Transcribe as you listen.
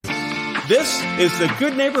This is the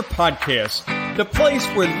Good Neighbor Podcast, the place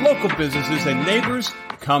where local businesses and neighbors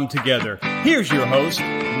come together. Here's your host,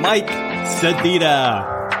 Mike Sedita.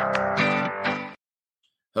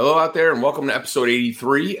 Hello out there, and welcome to episode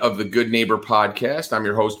 83 of the Good Neighbor Podcast. I'm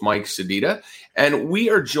your host, Mike Sedita, and we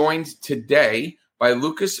are joined today by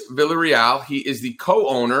Lucas Villarreal. He is the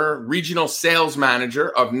co-owner, regional sales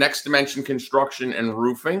manager of Next Dimension Construction and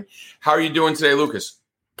Roofing. How are you doing today, Lucas?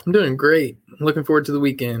 I'm doing great. I'm looking forward to the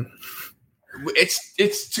weekend. Is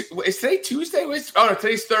today Tuesday? No,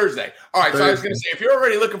 today's Thursday. All right, Thursday. So I was going to say, if you're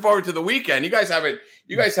already looking forward to the weekend, you guys have it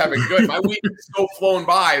good. My week is so flown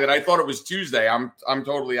by that I thought it was Tuesday. I'm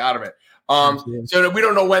totally out of it. So we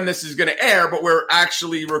don't know when this is going to air, but we're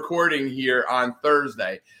actually recording here on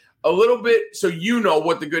Thursday. A little bit, so you know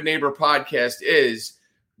what the Good Neighbor Podcast is.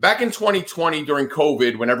 Back in 2020 during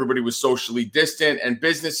COVID, when everybody was socially distant and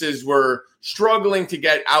businesses were struggling to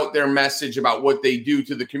get out their message about what they do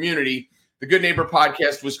to the community, the Good Neighbor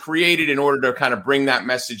Podcast was created in order to kind of bring that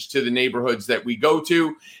message to the neighborhoods that we go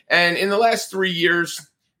to. And in the last 3 years,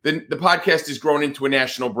 the podcast has grown into a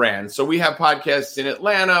national brand. So we have podcasts in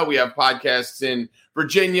Atlanta, we have podcasts in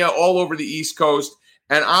Virginia, all over the East Coast.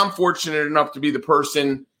 And I'm fortunate enough to be the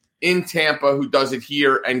person in Tampa who does it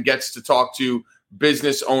here and gets to talk to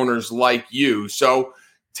business owners like you. So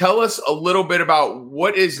tell us a little bit about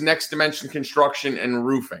what is Next Dimension Construction and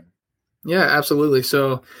Roofing. Yeah, absolutely.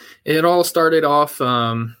 So it all started off,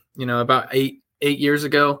 about eight years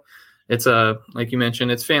ago. It's like you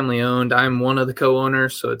mentioned, it's family owned. I'm one of the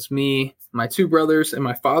co-owners. So it's me, my two brothers, and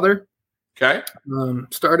my father. Okay.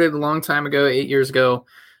 Started a long time ago, 8 years ago.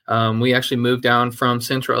 We actually moved down from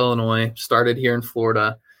Central Illinois, started here in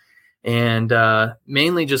Florida, and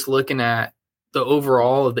mainly just looking at the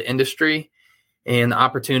overall of the industry and the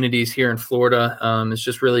opportunities here in Florida. It's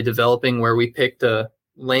just really developing where we picked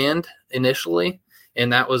land initially,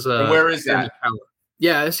 and that was and where is that?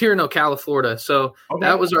 Yeah, it's here in Ocala, Florida. So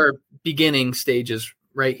That was our beginning stages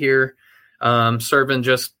right here, serving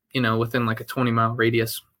just within like a 20-mile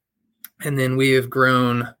radius, and then we have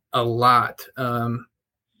grown a lot,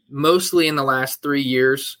 mostly in the last 3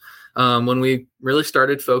 years, when we really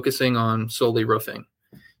started focusing on solely roofing.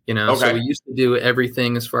 So we used to do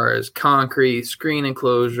everything as far as concrete, screen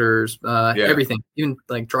enclosures, everything, even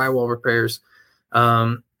like drywall repairs.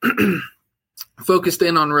 Focused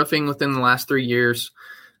in on roofing within the last 3 years.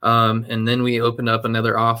 And then we opened up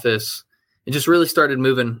another office. It just really started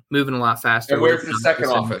moving a lot faster. And where's the second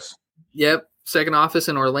office? Yep. Second office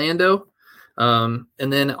in Orlando. And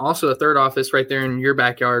then also a third office right there in your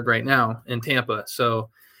backyard right now in Tampa. So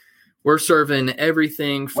we're serving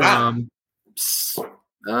everything from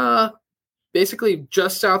basically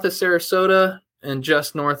just south of Sarasota and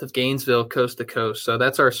just north of Gainesville, coast to coast. So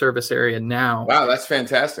that's our service area now. Wow, that's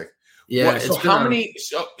fantastic. Yeah. So how many?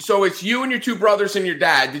 So it's you and your two brothers and your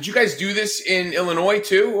dad. Did you guys do this in Illinois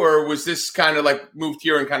too, or was this kind of like moved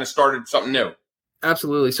here and kind of started something new?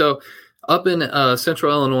 Absolutely. So up in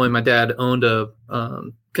Central Illinois, my dad owned a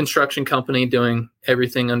construction company doing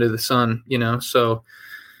everything under the sun. So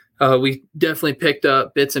we definitely picked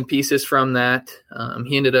up bits and pieces from that.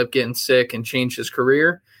 He ended up getting sick and changed his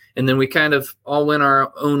career. And then we kind of all went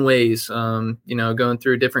our own ways, going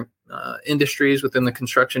through different industries within the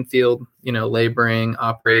construction field, laboring,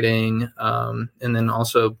 operating. And then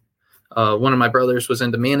also one of my brothers was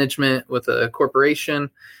into management with a corporation.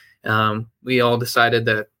 We all decided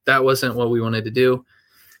that wasn't what we wanted to do.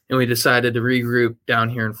 And we decided to regroup down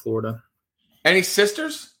here in Florida. Any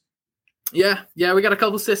sisters? Yeah. We got a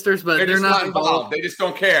couple sisters, but they're not involved. They just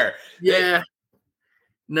don't care. Yeah.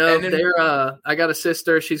 No, I got a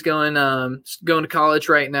sister. She's going to college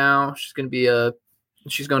right now. She's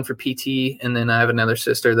going for PT. And then I have another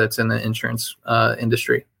sister that's in the insurance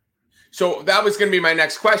industry. So that was going to be my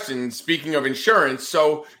next question. Speaking of insurance,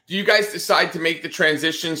 so do you guys decide to make the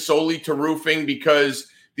transition solely to roofing because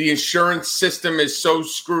the insurance system is so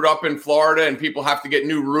screwed up in Florida and people have to get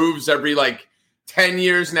new roofs every 10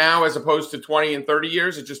 years now as opposed to 20 and 30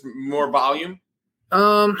 years? It's just more volume?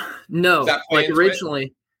 No,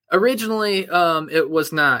 originally, it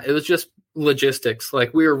was not. It was just logistics.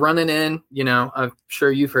 Like we were running in, I'm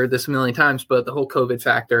sure you've heard this a million times, but the whole COVID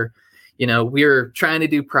factor, we were trying to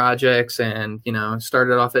do projects and,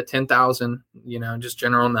 started off at 10,000, just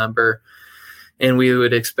general number. And we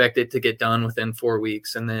would expect it to get done within 4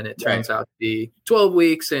 weeks. And then it turns out to be 12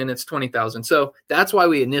 weeks and it's 20,000. So that's why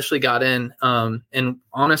we initially got in. And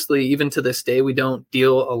honestly, even to this day, we don't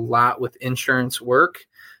deal a lot with insurance work.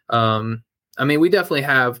 We definitely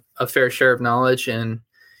have a fair share of knowledge and,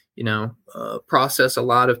 process a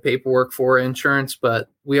lot of paperwork for insurance, but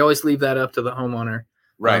we always leave that up to the homeowner,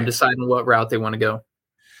 deciding what route they want to go.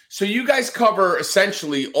 So you guys cover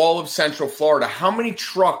essentially all of Central Florida. How many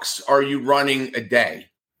trucks are you running a day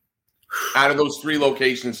out of those 3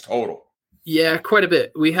 locations total? Yeah, quite a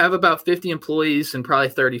bit. We have about 50 employees and probably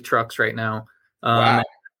 30 trucks right now. Wow.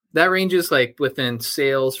 That ranges like within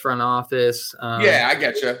sales, front office. Yeah, I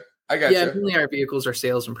get you. Yeah, mainly our vehicles are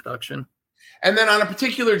sales and production. And then on a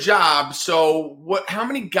particular job, so how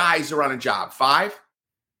many guys are on a job? 5?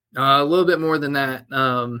 A little bit more than that.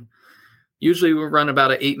 Usually we run about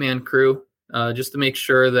an 8-man crew, just to make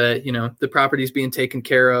sure that, the property's being taken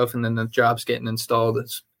care of and then the job's getting installed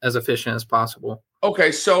as efficient as possible.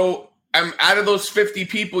 Okay, so out of those 50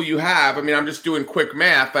 people you have, I mean, I'm just doing quick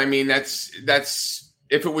math. I mean, that's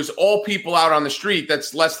if it was all people out on the street,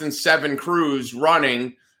 that's less than 7 crews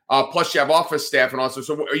running. Plus you have office staff and also.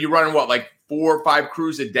 So are you running what, like 4 or 5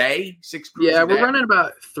 crews a day? 6 crews a day? Yeah, we're running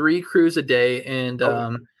about 3 crews a day. And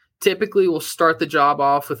typically we'll start the job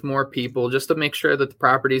off with more people just to make sure that the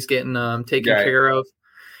property's getting taken care of,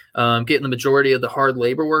 getting the majority of the hard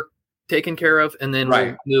labor work taken care of. And then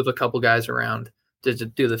we'll move a couple guys around to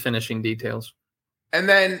do the finishing details. And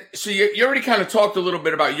then, so you already kind of talked a little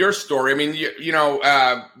bit about your story. I mean,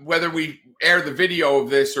 whether we air the video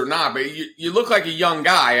of this or not, but you look like a young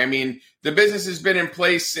guy. I mean, the business has been in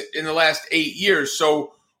place in the last 8 years.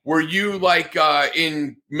 So were you like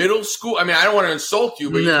in middle school? I mean, I don't want to insult you,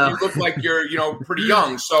 but you look like you're, pretty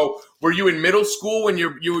young. So were you in middle school when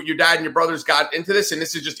your dad and your brothers got into this, and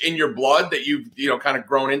this is just in your blood that you've, kind of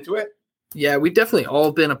grown into it? Yeah, we've definitely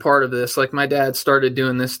all been a part of this. Like my dad started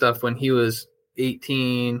doing this stuff when he was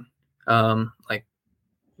 18, like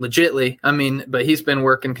legitly. I mean, but he's been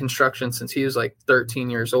working construction since he was like 13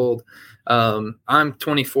 years old. I'm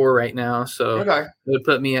 24 right now, so it would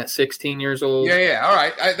put me at 16 years old. Yeah. All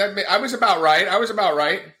right. I was about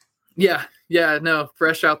right. Yeah. No,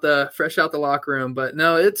 fresh out the locker room, but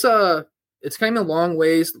no, it's kind of long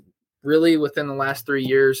ways really within the last 3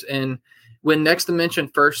 years. And when Next Dimension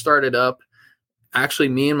first started up, actually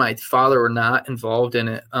me and my father were not involved in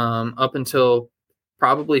it up until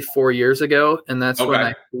probably 4 years ago. And that's when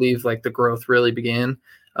I believe like the growth really began,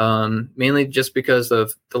 mainly just because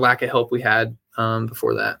of the lack of help we had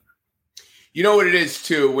before that. You know what it is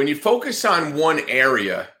too? When you focus on one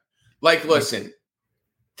area, like, listen,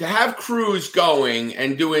 to have crews going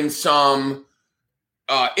and doing some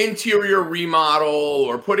interior remodel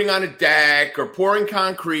or putting on a deck or pouring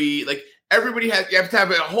concrete, like, you have to have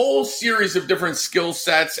a whole series of different skill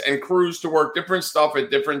sets and crews to work different stuff at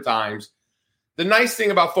different times. The nice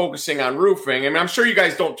thing about focusing on roofing, I mean, I'm sure you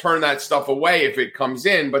guys don't turn that stuff away if it comes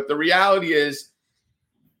in, but the reality is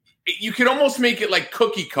you can almost make it like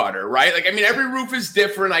cookie cutter, right? Like, I mean, every roof is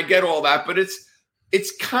different. I get all that, but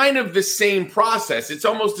it's kind of the same process. It's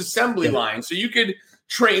almost assembly line. So you could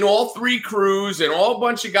train all 3 crews and all a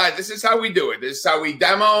bunch of guys. This is how we do it. This is how we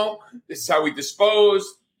demo. This is how we dispose.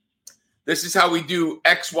 This is how we do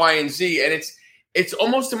X, Y, and Z. And it's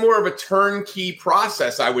almost more of a turnkey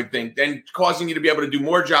process, I would think, than causing you to be able to do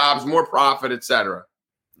more jobs, more profit, et cetera.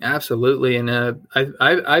 Absolutely. And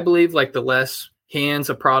I believe like the less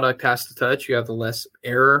hands a product has to touch, you have the less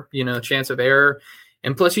error, chance of error.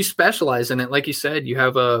 And plus you specialize in it. Like you said, you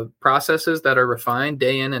have processes that are refined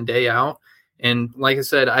day in and day out. And like I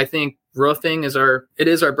said, I think roofing is our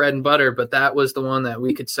bread and butter, but that was the one that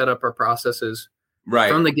we could set up our processes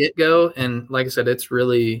from the get-go. And like I said, it's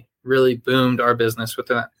really, really boomed our business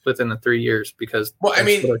within the 3 years because what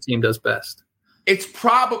our team does best. It's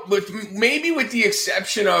probably maybe with the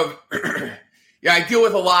exception of, I deal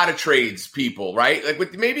with a lot of trades people, right? Like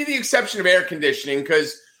with maybe the exception of air conditioning,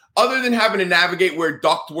 because other than having to navigate where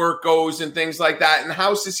duct work goes and things like that, and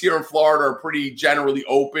houses here in Florida are pretty generally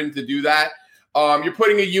open to do that. You're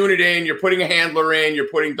putting a unit in, you're putting a handler in, you're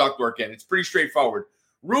putting ductwork in. It's pretty straightforward.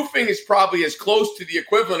 Roofing is probably as close to the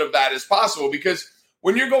equivalent of that as possible, because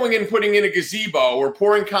when you're going in, putting in a gazebo or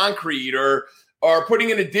pouring concrete or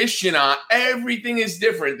putting an addition on, everything is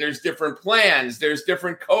different. There's different plans, there's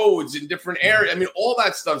different codes in different areas. I mean, all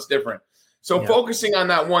that stuff's different. So focusing on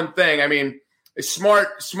that one thing, I mean, it's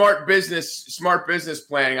smart business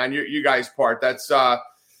planning on you guys' part. That's I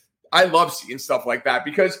love seeing stuff like that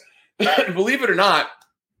because believe it or not,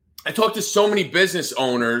 I talk to so many business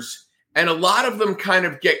owners, and a lot of them kind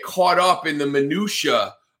of get caught up in the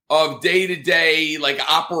minutia of day-to-day like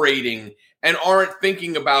operating and aren't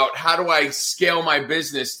thinking about how do I scale my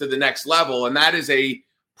business to the next level. And that is a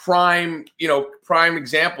prime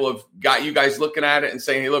example of you guys looking at it and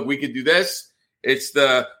saying, hey, look, we could do this. It's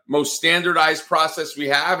the most standardized process we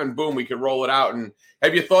have, and boom, we could roll it out. And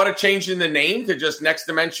have you thought of changing the name to just Next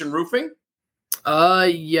Dimension Roofing?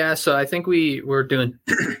 Yeah. So I think we're doing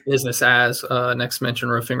business as Next Dimension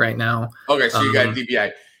Roofing right now. Okay, so you got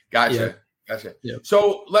DBA. Gotcha. Yep.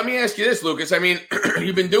 So let me ask you this, Lucas. I mean,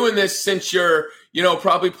 you've been doing this since you're,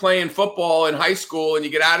 probably playing football in high school, and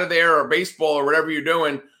you get out of there, or baseball or whatever you're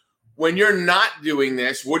doing. When you're not doing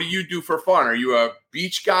this, what do you do for fun? Are you a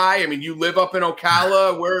beach guy? I mean, you live up in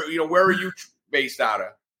Ocala. Where are you based out of?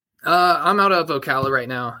 I'm out of Ocala right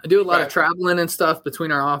now. I do a lot of traveling and stuff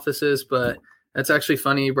between our offices, but that's actually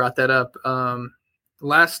funny you brought that up.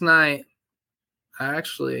 Last night, I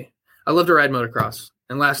love to ride motocross.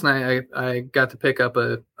 And last night I got to pick up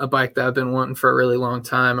a bike that I've been wanting for a really long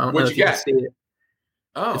time. I don't know if you can see it.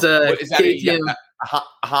 Oh, it's a KTM. A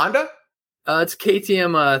Honda? It's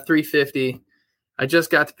KTM 350. I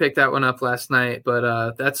just got to pick that one up last night,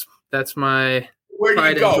 but that's my Where do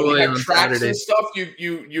you go? You have tracks Saturday. And stuff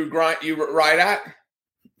you ride at?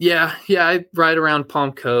 Yeah, I ride around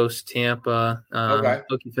Palm Coast, Tampa,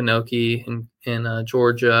 Okefenokee, in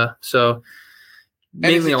Georgia. So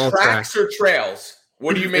mainly all tracks or trails.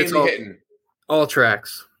 What are you mainly hitting? All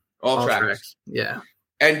tracks. All tracks. Yeah.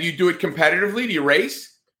 And you do it competitively? Do you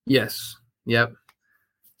race? Yes. Yep.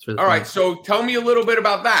 All right. So tell me a little bit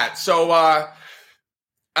about that. So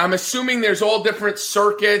I'm assuming there's all different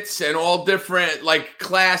circuits and all different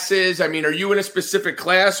classes. I mean, are you in a specific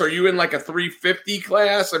class? Are you in a 350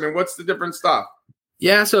 class? I mean, what's the different stuff?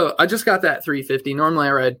 Yeah, so I just got that 350. Normally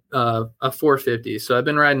I ride a 450. So I've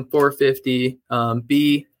been riding 450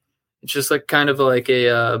 B. It's just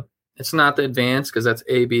it's not the advanced because that's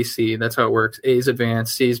A, B, C. That's how it works. A is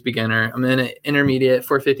advanced, C is beginner. I'm in an intermediate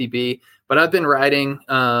 450B. But I've been riding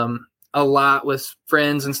a lot with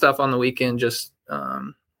friends and stuff on the weekend, just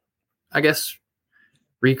I guess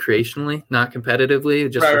recreationally, not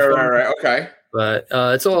competitively. Just right. Okay. But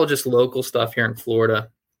it's all just local stuff here in Florida.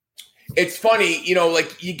 It's funny,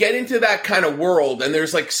 you get into that kind of world, and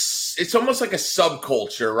there's it's almost like a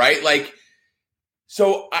subculture, right?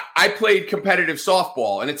 So I played competitive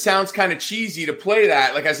softball, and it sounds kind of cheesy to play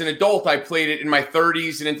that. As an adult, I played it in my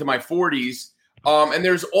 30s and into my 40s. And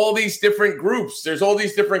there's all these different groups. There's all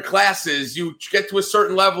these different classes. You get to a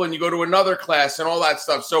certain level and you go to another class and all that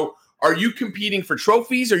stuff. So are you competing for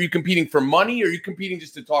trophies? Are you competing for money? Or are you competing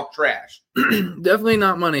just to talk trash? Definitely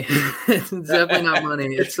not money. It's definitely not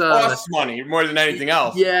money. It costs money more than anything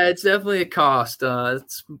else. Yeah, it's definitely a cost.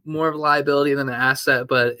 It's more of a liability than an asset,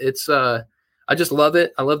 but it's I just love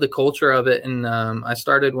it. I love the culture of it. And I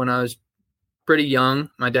started when I was pretty young.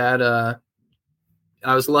 My dad,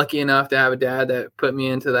 I was lucky enough to have a dad that put me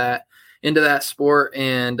into that sport,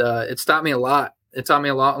 and it's taught me a lot. It taught me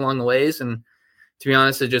a lot along the ways, and to be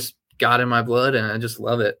honest, it just got in my blood, and I just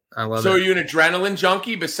love it. I love it. So are you an adrenaline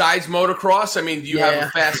junkie besides motocross? I mean, do you have a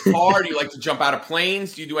fast car? Do you like to jump out of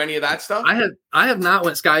planes? Do you do any of that stuff? I have not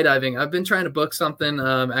went skydiving. I've been trying to book something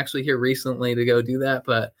actually here recently to go do that,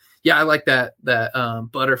 but yeah, I like that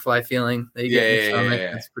butterfly feeling that you get in your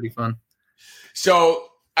stomach. That's pretty fun. So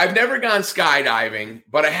I've never gone skydiving,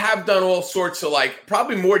 but I have done all sorts of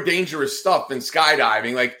probably more dangerous stuff than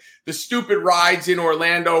skydiving. The stupid rides in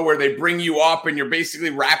Orlando where they bring you up and you're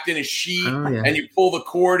basically wrapped in a sheet and you pull the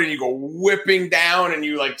cord and you go whipping down and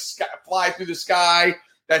you fly through the sky.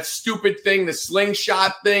 That stupid thing, the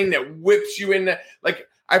slingshot thing that whips you in.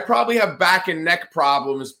 I probably have back and neck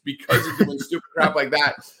problems because of doing stupid crap like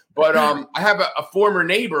that. But I have a former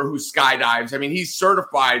neighbor who skydives. I mean, he's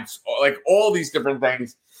certified all these different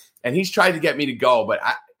things, and he's tried to get me to go. But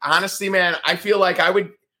honestly, man, I feel like I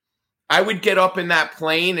would get up in that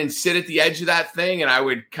plane and sit at the edge of that thing, and I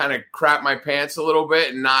would kind of crap my pants a little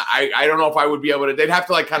bit, and I don't know if I would be able to. They'd have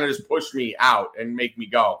to kind of just push me out and make me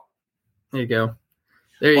go. There you go.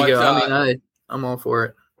 There you go. I mean, I'm all for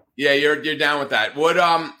it. Yeah, you're down with that. What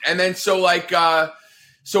and then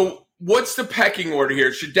so what's the pecking order here?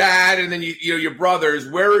 It's your dad, and then your brothers.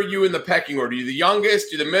 Where are you in the pecking order? Are you the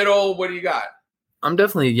youngest? You the middle? What do you got? I'm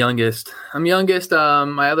definitely youngest. I'm youngest.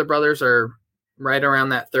 My other brothers are right around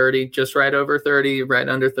that 30, just right over 30, right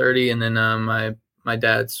under 30, and then my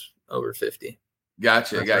dad's over 50.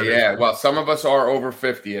 Gotcha. Yeah. Well, some of us are over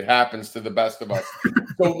 50. It happens to the best of us.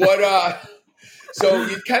 So what? So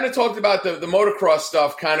you kind of talked about the motocross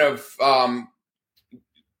stuff, kind of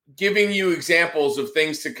giving you examples of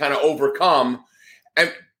things to kind of overcome.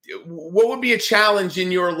 And what would be a challenge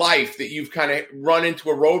in your life that you've kind of run into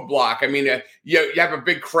a roadblock? I mean, you have a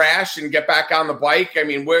big crash and get back on the bike. I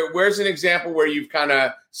mean, where's an example where you've kind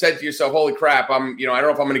of said to yourself, "Holy crap, I don't know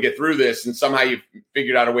if I'm going to get through this," and somehow you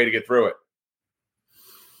figured out a way to get through it?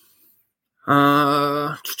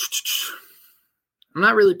 I'm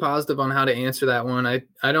not really positive on how to answer that one. I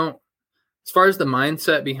don't, as far as the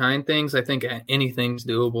mindset behind things, I think anything's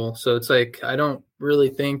doable. So it's I don't really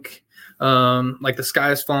think the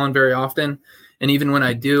sky is falling very often. And even when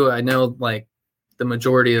I do, I know the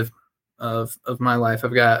majority of my life.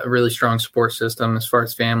 I've got a really strong support system as far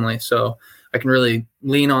as family, so I can really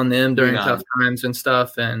lean on them during tough times and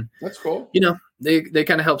stuff. And that's cool. They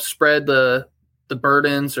kind of help spread the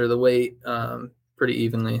burdens or the weight pretty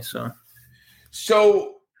evenly.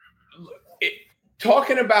 So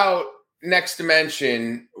talking about Next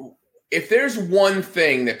Dimension, if there's one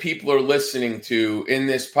thing that people are listening to in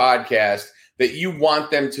this podcast that you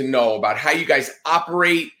want them to know about how you guys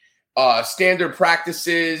operate, standard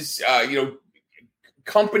practices,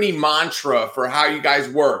 company mantra for how you guys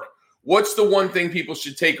work, what's the one thing people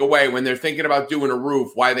should take away when they're thinking about doing a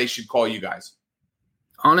roof, why they should call you guys?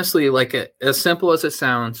 Honestly, as simple as it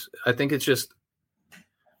sounds, I think it's just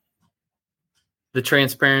the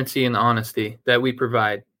transparency and the honesty that we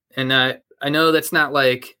provide. And I know that's not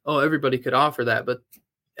like, everybody could offer that, but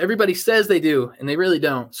everybody says they do, and they really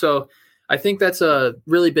don't. So I think that's a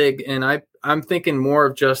really big, and I'm thinking more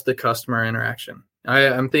of just the customer interaction.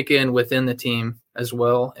 I'm thinking within the team as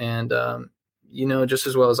well. And, just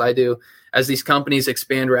as well as I do, as these companies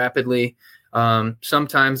expand rapidly,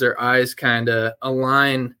 sometimes their eyes kind of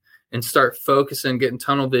align and start focusing, getting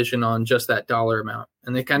tunnel vision on just that dollar amount.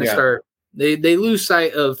 And they kind of start, they lose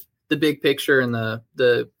sight of the big picture, and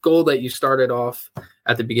the goal that you started off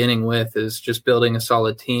at the beginning with is just building a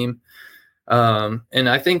solid team. And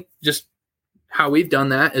I think just how we've done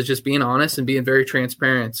that is just being honest and being very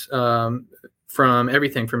transparent, from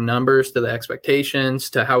everything from numbers to the expectations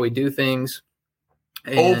to how we do things.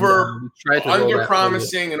 And, under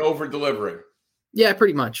promising and over delivering. Yeah,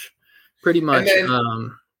 pretty much. And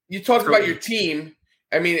then, you talked about your team.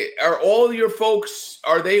 I mean, are all your folks,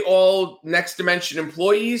 are they all Next Dimension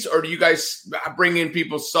employees, or do you guys bring in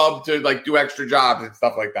people sub to do extra jobs and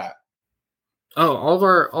stuff like that? Oh,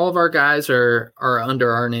 all of our guys are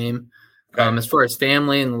under our name. Okay. As far as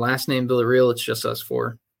family and the last name Villarreal, it's just us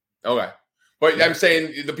four. Okay. But I'm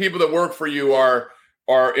saying the people that work for you are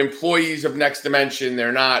employees of Next Dimension.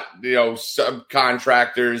 They're not,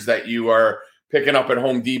 subcontractors that you are picking up at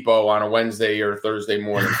Home Depot on a Wednesday or Thursday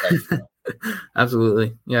morning.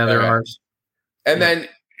 Absolutely. Yeah, they're ours. And then,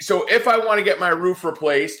 so if I want to get my roof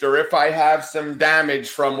replaced, or if I have some damage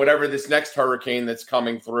from whatever this next hurricane that's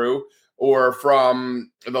coming through, or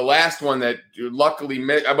from the last one that luckily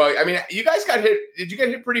missed, you guys got hit. Did you get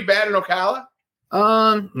hit pretty bad in Ocala?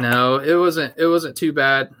 No, it wasn't too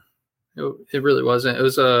bad. It really wasn't. It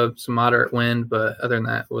was some moderate wind, but other than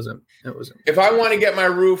that, it wasn't. If I want to get my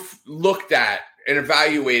roof looked at and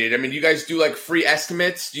evaluated, you guys do free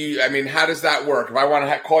estimates? How does that work? If I want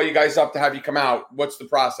to call you guys up to have you come out, what's the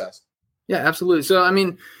process? Yeah, absolutely. So,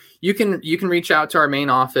 you can reach out to our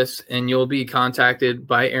main office, and you'll be contacted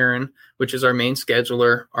by Erin, which is our main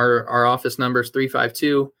scheduler. Our office number is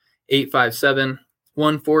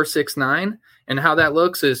 352-857-1469. And how that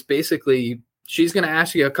looks is basically she's going to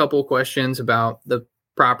ask you a couple of questions about the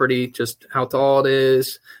property, just how tall it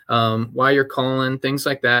is, why you're calling, things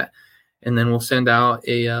like that. And then we'll send out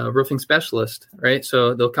a roofing specialist, right?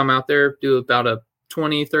 So they'll come out there, do about a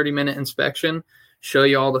 20, 30-minute inspection, show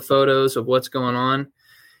you all the photos of what's going on.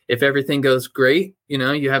 If everything goes great,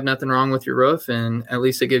 you have nothing wrong with your roof, and at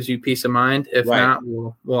least it gives you peace of mind. If not,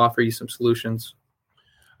 we'll offer you some solutions.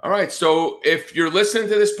 All right. So if you're listening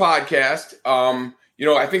to this podcast, I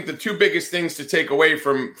think the two biggest things to take away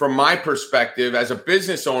from my perspective as a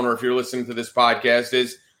business owner, if you're listening to this podcast,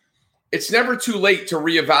 is it's never too late to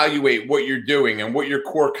reevaluate what you're doing and what your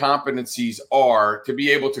core competencies are to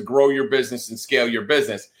be able to grow your business and scale your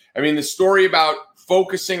business. The story about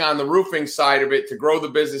focusing on the roofing side of it to grow the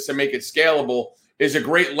business and make it scalable is a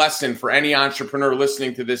great lesson for any entrepreneur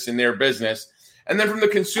listening to this in their business. And then from the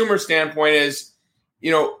consumer standpoint is,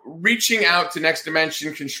 reaching out to Next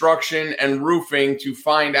Dimension Construction and Roofing to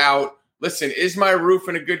find out, listen, is my roof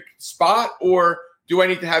in a good spot, or do I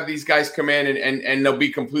need to have these guys come in and they'll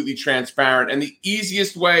be completely transparent? And the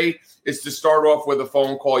easiest way is to start off with a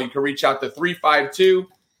phone call. You can reach out to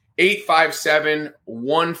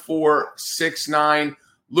 352-857-1469.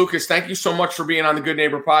 Lucas, thank you so much for being on the Good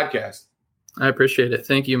Neighbor podcast. I appreciate it.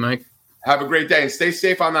 Thank you, Mike. Have a great day, and stay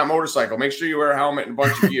safe on that motorcycle. Make sure you wear a helmet and a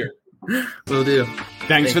bunch of gear. Will do.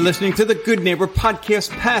 Thanks for listening to the Good Neighbor Podcast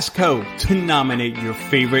Passcode. To nominate your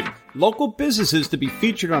favorite local businesses to be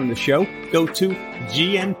featured on the show, go to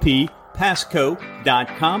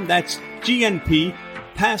gnppasco.com. That's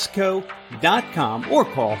gnppasco.com, or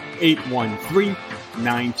call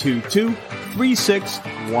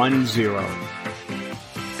 813-922-3610.